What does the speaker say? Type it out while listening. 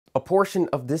A portion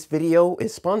of this video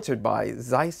is sponsored by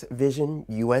ZEISS Vision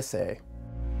USA.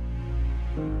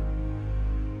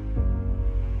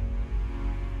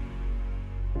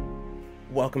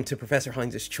 Welcome to Professor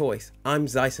Hines' Choice. I'm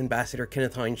ZEISS Ambassador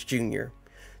Kenneth Hines Jr.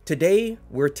 Today,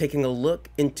 we're taking a look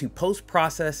into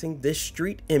post-processing this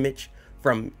street image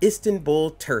from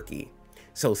Istanbul, Turkey.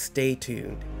 So stay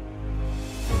tuned.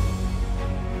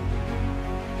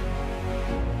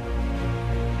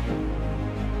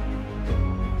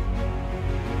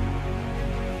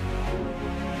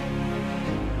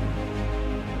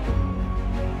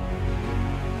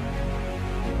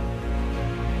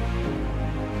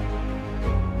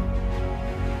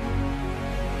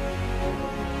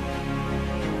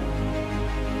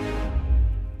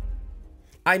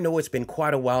 I know it's been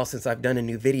quite a while since I've done a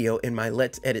new video in my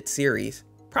Let's Edit series,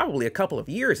 probably a couple of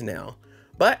years now,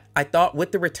 but I thought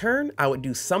with the return, I would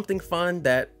do something fun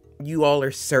that you all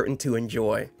are certain to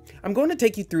enjoy. I'm going to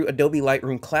take you through Adobe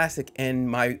Lightroom Classic and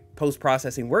my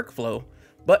post-processing workflow,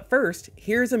 but first,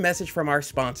 here's a message from our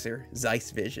sponsor,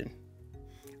 ZEISS Vision.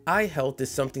 Eye health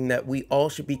is something that we all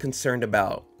should be concerned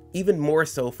about, even more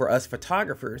so for us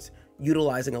photographers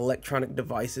utilizing electronic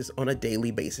devices on a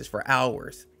daily basis for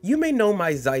hours. You may know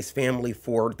my ZEISS family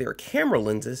for their camera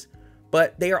lenses,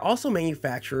 but they are also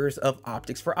manufacturers of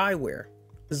optics for eyewear.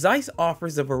 ZEISS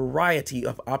offers a variety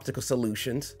of optical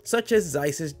solutions, such as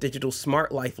ZEISS's digital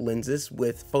smart life lenses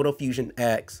with Photo Fusion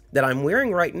X that I'm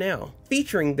wearing right now,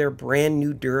 featuring their brand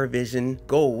new DuraVision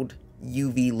Gold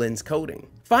UV lens coating.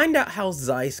 Find out how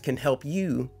ZEISS can help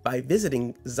you by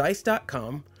visiting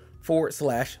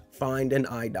zeiss.com/find an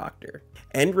eye doctor.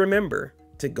 And remember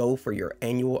to go for your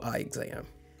annual eye exam.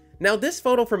 Now, this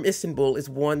photo from Istanbul is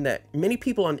one that many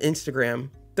people on Instagram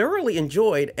thoroughly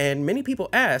enjoyed, and many people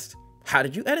asked, how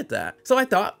did you edit that? So I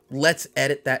thought, let's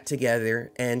edit that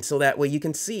together, and so that way you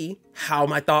can see how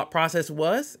my thought process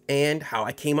was and how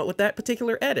I came up with that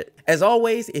particular edit. As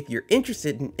always, if you're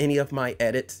interested in any of my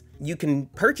edits, you can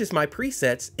purchase my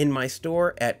presets in my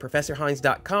store at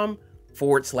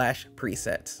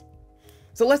professorhines.com/presets.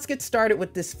 So let's get started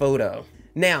with this photo.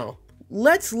 Now,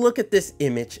 let's look at this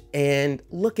image and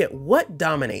look at what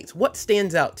dominates, what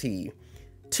stands out to you.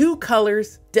 Two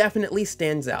colors definitely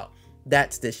stands out.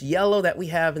 That's this yellow that we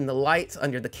have in the lights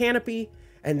under the canopy,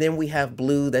 and then we have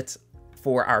blue that's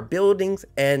for our buildings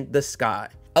and the sky.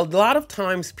 A lot of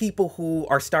times people who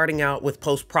are starting out with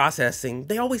post-processing,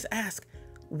 they always ask,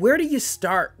 where do you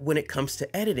start when it comes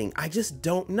to editing? I just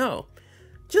don't know.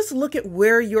 Just look at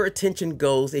where your attention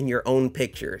goes in your own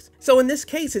pictures. So in this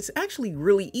case, it's actually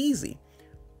really easy.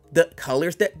 The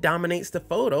colors that dominates the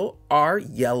photo are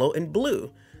yellow and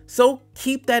blue. So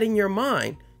keep that in your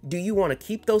mind. Do you want to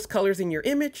keep those colors in your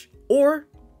image, or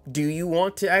do you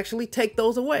want to actually take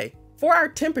those away? For our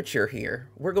temperature here,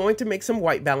 we're going to make some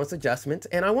white balance adjustments,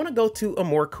 and I want to go to a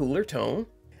more cooler tone.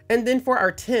 And then for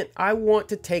our tint, I want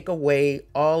to take away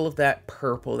all of that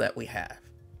purple that we have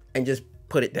and just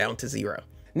put it down to 0.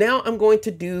 Now I'm going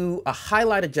to do a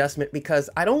highlight adjustment because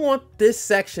I don't want this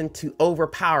section to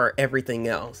overpower everything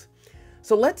else.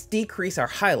 So let's decrease our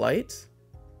highlights,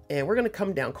 and we're going to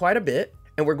come down quite a bit,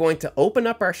 and we're going to open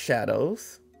up our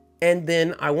shadows. And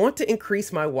then I want to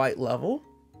increase my white level.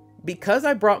 Because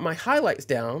I brought my highlights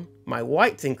down, my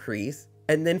whites increase.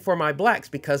 And then for my blacks,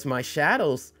 because my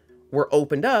shadows were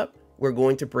opened up, we're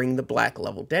going to bring the black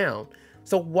level down.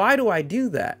 So why do I do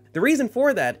that? The reason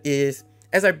for that is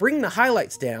as I bring the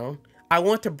highlights down, I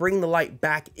want to bring the light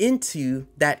back into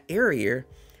that area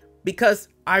because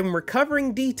I'm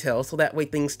recovering detail so that way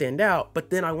things stand out, but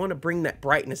then I want to bring that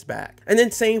brightness back. And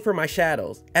then same for my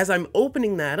shadows. As I'm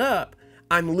opening that up,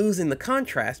 I'm losing the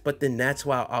contrast, but then that's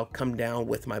why I'll come down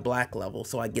with my black level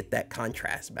so I get that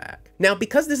contrast back. Now,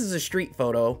 because this is a street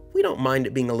photo, we don't mind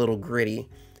it being a little gritty.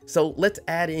 So let's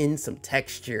add in some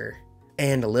texture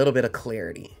and a little bit of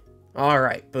clarity. All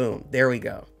right, boom, there we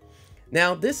go.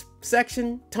 Now this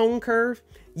section, tone curve,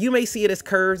 you may see it as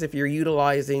curves if you're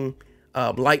utilizing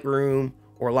Lightroom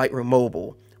or Lightroom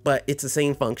Mobile, but it's the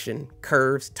same function,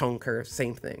 curves, tone curves,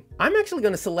 same thing. I'm actually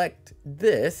going to select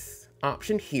this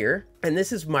option here, and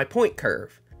this is my point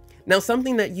curve. Now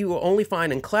something that you will only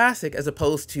find in Classic as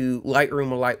opposed to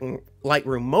Lightroom or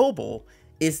Lightroom Mobile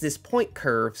is this point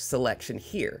curve selection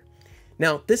here.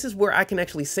 Now, this is where I can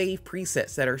actually save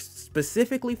presets that are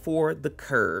specifically for the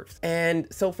curves. And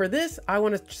so for this, I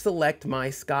want to select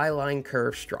my Skyline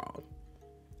Curve Strong.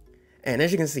 And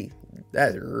as you can see,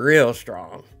 that's real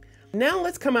strong. Now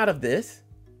let's come out of this,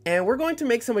 and we're going to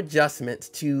make some adjustments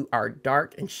to our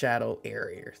dark and shadow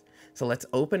areas. So let's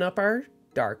open up our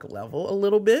dark level a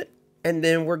little bit. And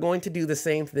then we're going to do the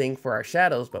same thing for our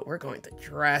shadows, but we're going to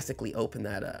drastically open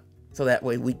that up. So that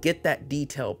way we get that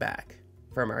detail back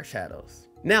from our shadows.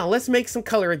 Now let's make some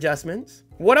color adjustments.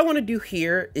 What I want to do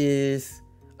here is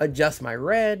adjust my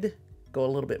red, go a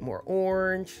little bit more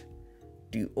orange,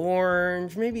 do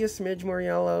orange, maybe a smidge more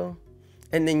yellow,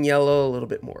 and then yellow, a little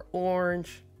bit more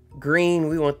orange. Green,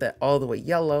 we want that all the way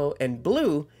yellow. And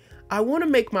blue, I want to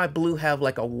make my blue have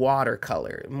like a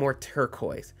watercolor, more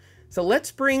turquoise. So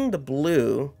let's bring the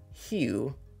blue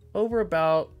hue over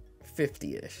about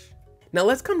 50-ish. Now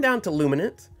let's come down to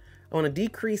luminance. I want to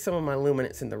decrease some of my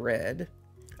luminance in the red.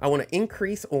 I want to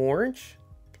increase orange,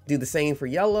 do the same for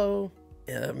yellow,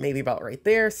 maybe about right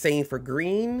there, same for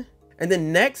green. And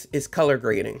then next is color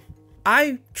grading.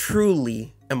 I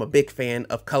truly am a big fan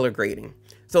of color grading.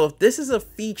 So if this is a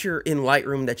feature in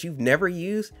Lightroom that you've never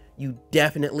used, you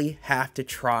definitely have to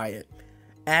try it.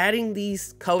 Adding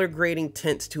these color grading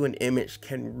tints to an image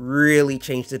can really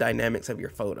change the dynamics of your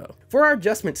photo. For our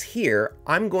adjustments here,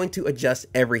 I'm going to adjust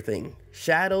everything: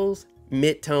 shadows,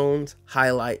 midtones,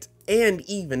 highlights, and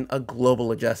even a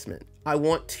global adjustment. I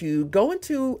want to go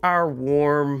into our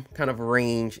warm kind of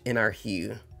range in our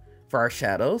hue for our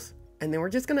shadows. And then we're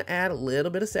just gonna add a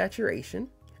little bit of saturation.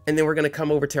 And then we're gonna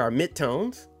come over to our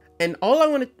midtones. And all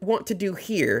I want to do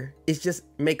here is just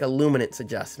make a luminance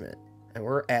adjustment. And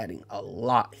we're adding a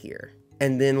lot here.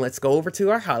 And then let's go over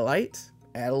to our highlights,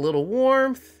 add a little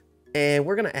warmth, and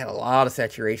we're gonna add a lot of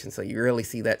saturation so you really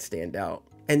see that stand out.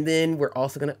 And then we're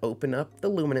also gonna open up the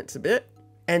luminance a bit.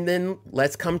 And then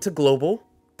let's come to global.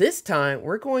 This time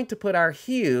we're going to put our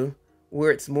hue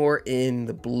where it's more in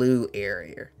the blue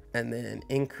area, and then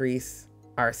increase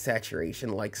our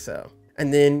saturation like so.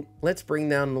 And then let's bring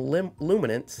down the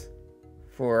luminance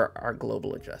for our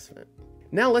global adjustment.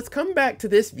 Now let's come back to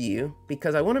this view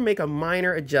because I want to make a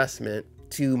minor adjustment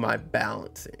to my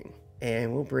balancing,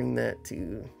 and we'll bring that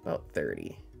to about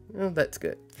 30. Oh, that's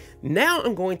good. Now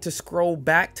I'm going to scroll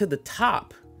back to the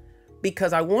top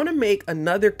because I want to make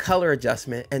another color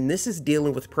adjustment, and this is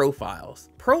dealing with profiles.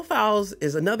 Profiles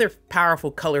is another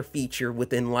powerful color feature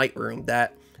within Lightroom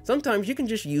that sometimes you can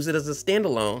just use it as a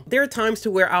standalone. There are times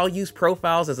to where I'll use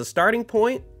profiles as a starting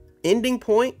point, ending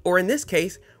point, or in this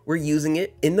case, we're using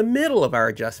it in the middle of our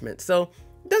adjustment. So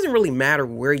it doesn't really matter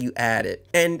where you add it.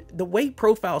 And the way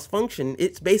profiles function,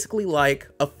 it's basically like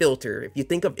a filter. If you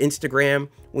think of Instagram,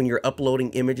 when you're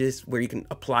uploading images where you can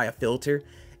apply a filter,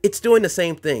 it's doing the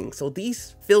same thing. So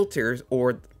these filters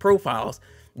or profiles,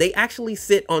 they actually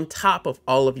sit on top of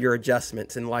all of your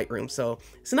adjustments in Lightroom. So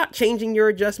it's not changing your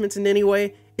adjustments in any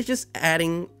way. It's just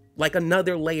adding like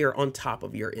another layer on top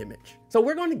of your image. So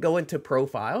we're going to go into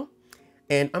profile,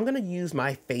 and I'm going to use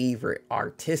my favorite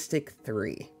artistic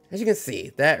 3. As you can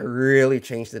see, that really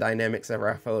changed the dynamics of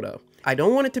our photo. I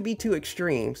don't want it to be too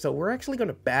extreme, so we're actually going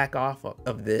to back off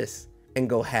of this and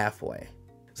go halfway.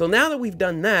 So now that we've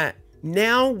done that,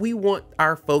 now we want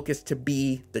our focus to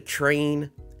be the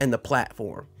train and the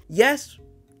platform. Yes,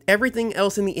 everything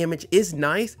else in the image is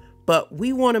nice, but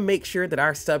we want to make sure that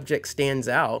our subject stands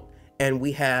out and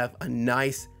we have a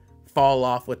nice fall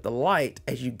off with the light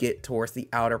as you get towards the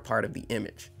outer part of the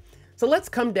image. So let's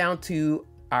come down to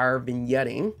our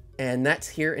vignetting, and that's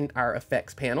here in our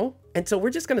effects panel. And so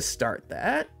we're just going to start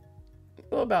that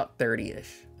about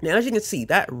 30-ish. Now, as you can see,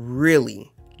 that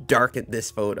really darkened this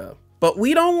photo, but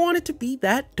we don't want it to be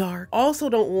that dark. Also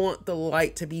don't want the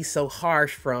light to be so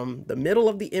harsh from the middle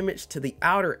of the image to the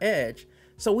outer edge.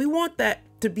 So we want that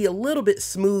to be a little bit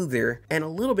smoother and a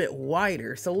little bit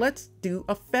wider. So let's do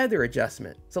a feather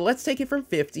adjustment. So let's take it from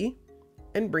 50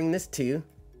 and bring this to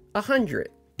 100.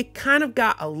 It kind of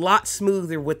got a lot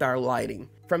smoother with our lighting.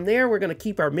 From there, we're gonna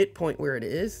keep our midpoint where it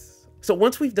is. So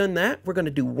once we've done that, we're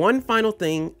gonna do one final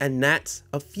thing, and that's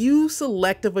a few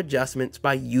selective adjustments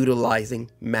by utilizing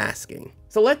masking.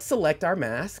 So let's select our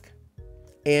mask,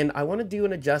 and I wanna do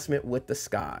an adjustment with the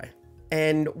sky.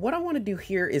 And what I wanna do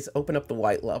here is open up the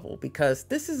white level because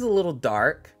this is a little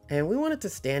dark and we want it to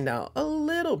stand out a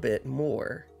little bit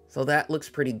more. So that looks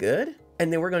pretty good.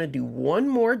 And then we're gonna do one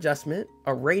more adjustment,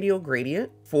 a radial gradient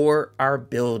for our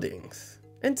buildings.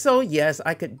 And so yes,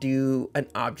 I could do an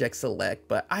object select,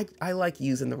 but I like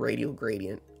using the radial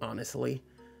gradient, honestly.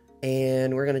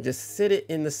 And we're gonna just sit it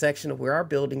in the section of where our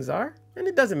buildings are. And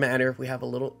it doesn't matter if we have a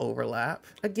little overlap.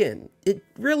 Again, it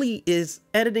really is,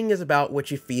 editing is about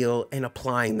what you feel and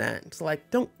applying that. It's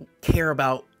like, don't care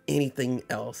about anything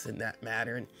else in that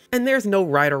matter. And there's no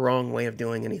right or wrong way of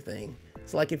doing anything.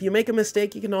 It's like, if you make a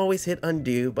mistake, you can always hit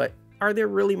undo, but are there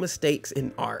really mistakes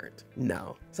in art?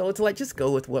 No. So it's like, just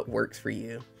go with what works for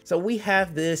you. So we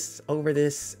have this over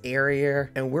this area,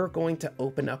 and we're going to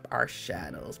open up our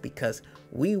shadows because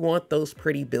we want those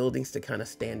pretty buildings to kind of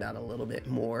stand out a little bit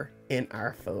more in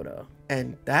our photo.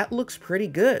 And that looks pretty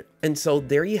good. And so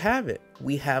there you have it.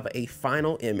 We have a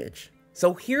final image.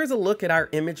 So here's a look at our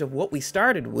image of what we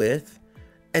started with.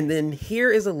 And then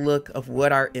here is a look of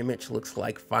what our image looks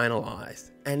like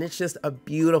finalized. And it's just a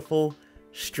beautiful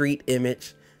street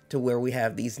image to where we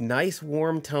have these nice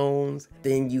warm tones.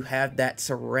 Then you have that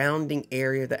surrounding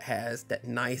area that has that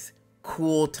nice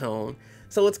cool tone.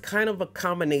 So it's kind of a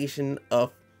combination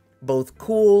of both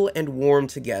cool and warm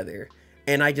together.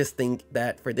 And I just think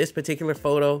that for this particular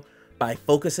photo, by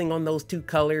focusing on those two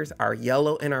colors, our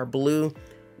yellow and our blue,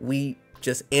 we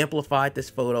just amplified this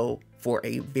photo for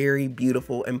a very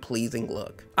beautiful and pleasing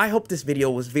look. I hope this video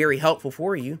was very helpful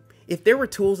for you. If there were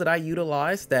tools that I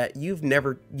utilized that you've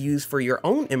never used for your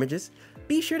own images,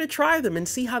 be sure to try them and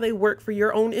see how they work for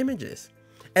your own images.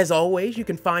 As always, you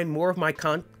can find more of my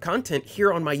content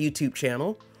here on my YouTube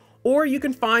channel, or you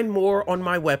can find more on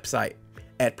my website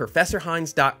at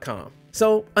professorhines.com.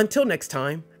 So until next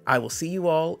time, I will see you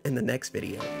all in the next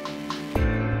video.